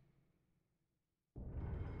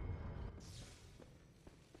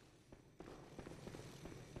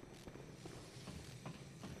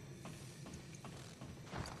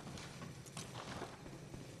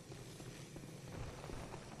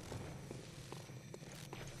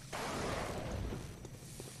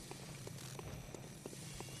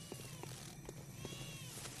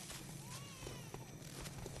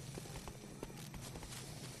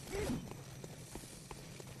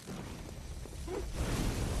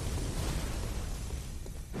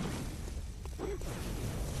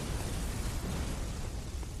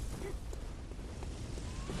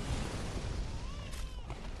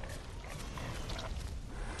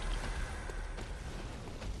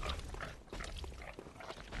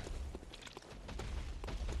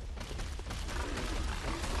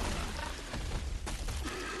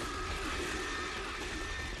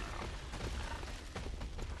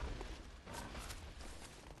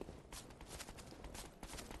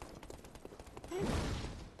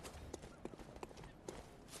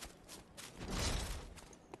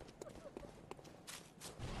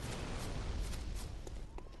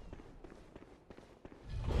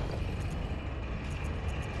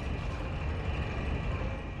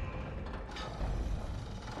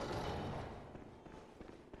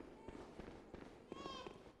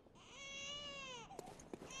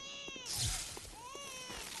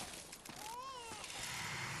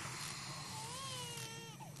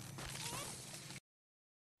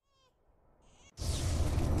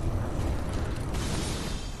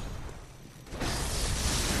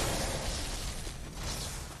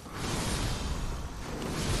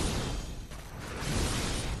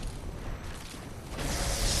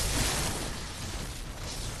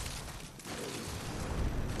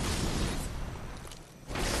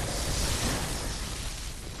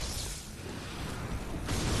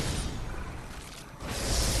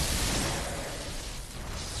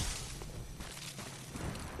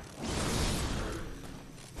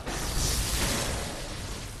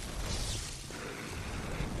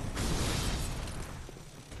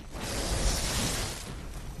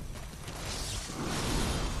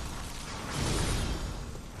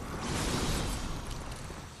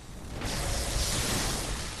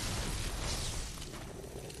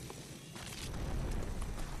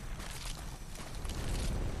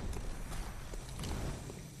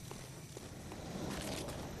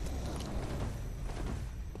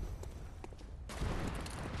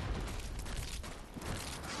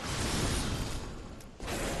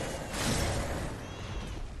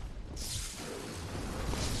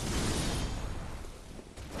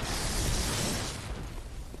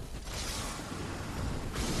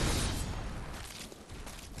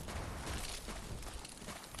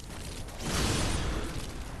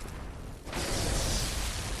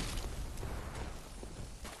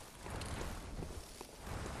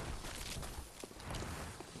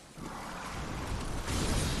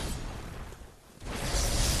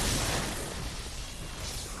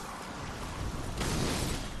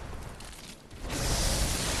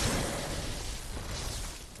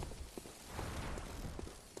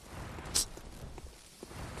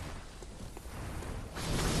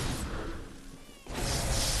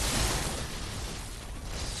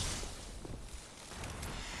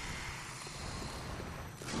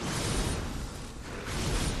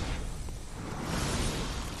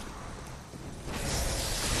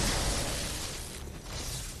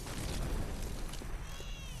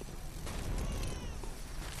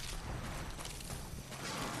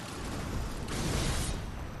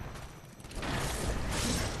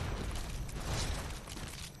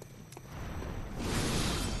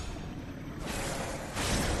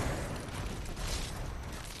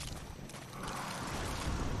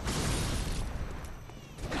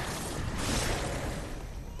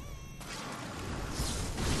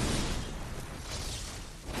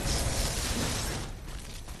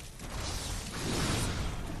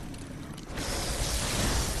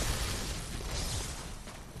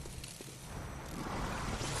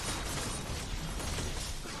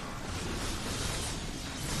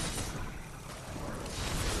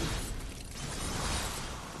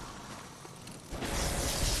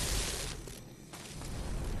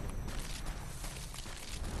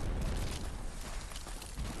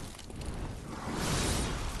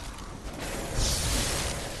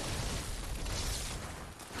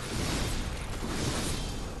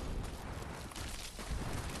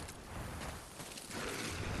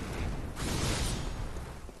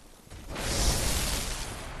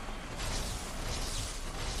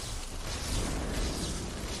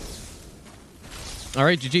 All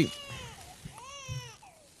right, GG.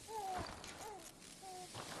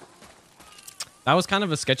 That was kind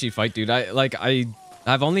of a sketchy fight, dude.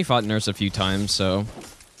 I've only fought Nurse a few times, so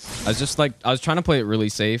I was just like, I was trying to play it really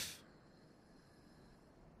safe.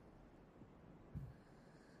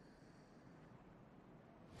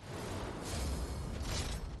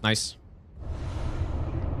 Nice.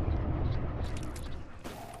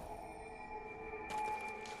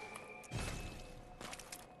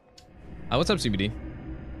 What's up, CBD?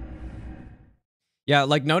 Yeah,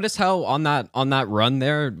 like notice how on that run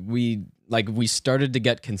there, we started to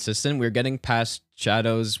get consistent. We were getting past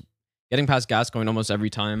shadows, getting past Gascoigne almost every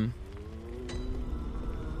time.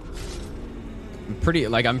 I'm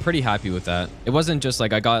pretty happy with that. It wasn't just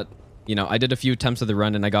like I got, you know, I did a few attempts of the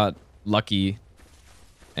run and I got lucky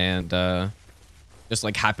and just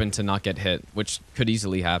like happened to not get hit, which could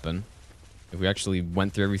easily happen. If we actually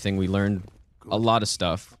went through everything, we learned a lot of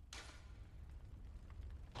stuff.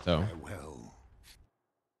 So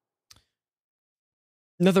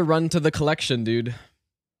another run to the collection, dude.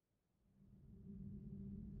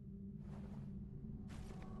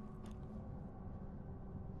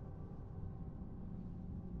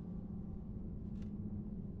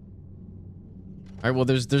 All right, well,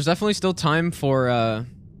 there's definitely still time for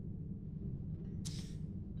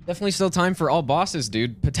all bosses,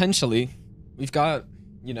 dude. Potentially, we've got,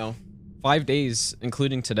 you know, 5 days,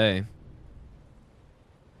 including today.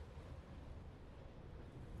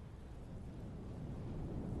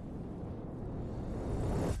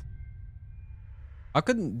 How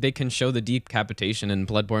could they can show the decapitation in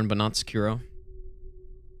Bloodborne but not Sekiro?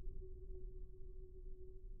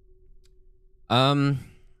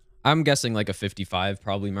 I'm guessing like a 55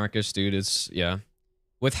 probably, Marcus, dude. It's, yeah.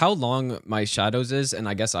 With how long my shadows is, and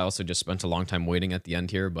I guess I also just spent a long time waiting at the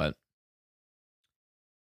end here, but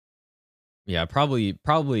yeah, probably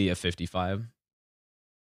a 55.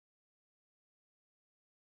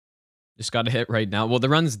 Just got to hit right now. Well, the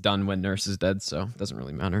run's done when Nurse is dead, so it doesn't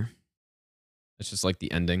really matter. It's just like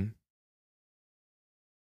the ending.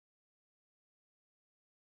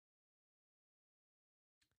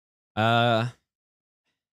 I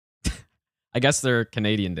guess they're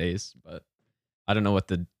Canadian days, but I don't know what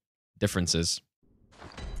the difference is.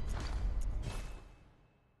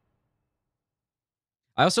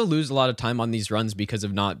 I also lose a lot of time on these runs because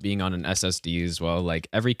of not being on an SSD as well. Like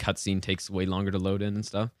every cutscene takes way longer to load in and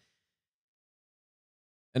stuff.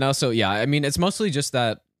 And also, yeah, I mean, it's mostly just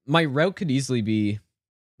that my route could easily be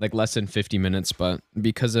like less than 50 minutes, but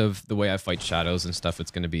because of the way I fight shadows and stuff, it's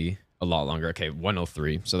going to be a lot longer. Okay,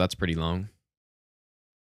 103, so that's pretty long.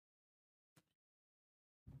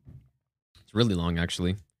 It's really long,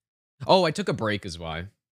 actually. Oh, I took a break is why.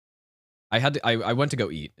 I went to go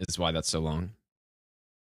eat is why that's so long.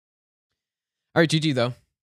 All right, GG though.